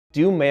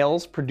Do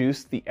males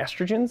produce the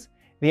estrogens?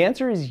 The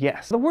answer is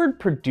yes. The word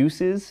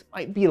produces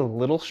might be a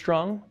little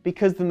strong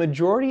because the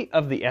majority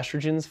of the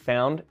estrogens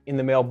found in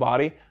the male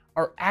body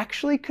are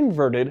actually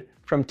converted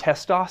from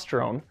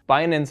testosterone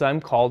by an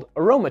enzyme called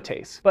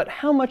aromatase. But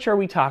how much are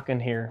we talking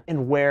here,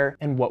 and where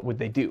and what would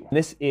they do?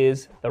 This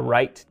is the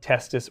right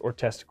testis or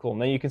testicle.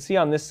 Now you can see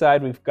on this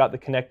side we've got the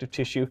connective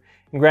tissue,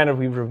 and granted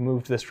we've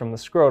removed this from the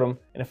scrotum,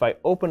 and if I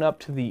open up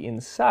to the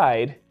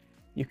inside,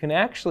 you can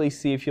actually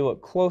see, if you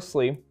look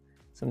closely,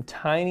 some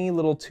tiny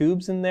little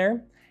tubes in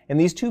there, and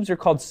these tubes are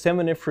called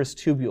seminiferous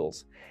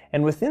tubules.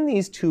 And within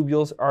these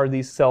tubules are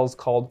these cells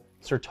called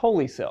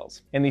Sertoli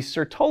cells. And these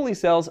Sertoli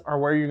cells are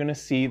where you're going to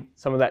see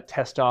some of that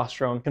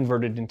testosterone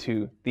converted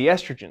into the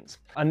estrogens.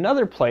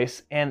 Another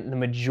place, and the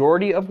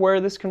majority of where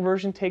this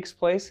conversion takes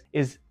place,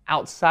 is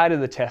outside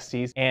of the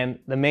testes, and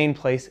the main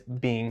place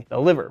being the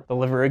liver. The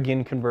liver,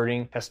 again,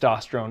 converting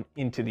testosterone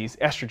into these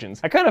estrogens.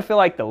 I kind of feel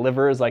like the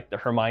liver is like the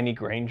Hermione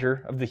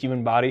Granger of the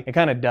human body. It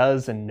kind of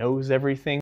does and knows everything.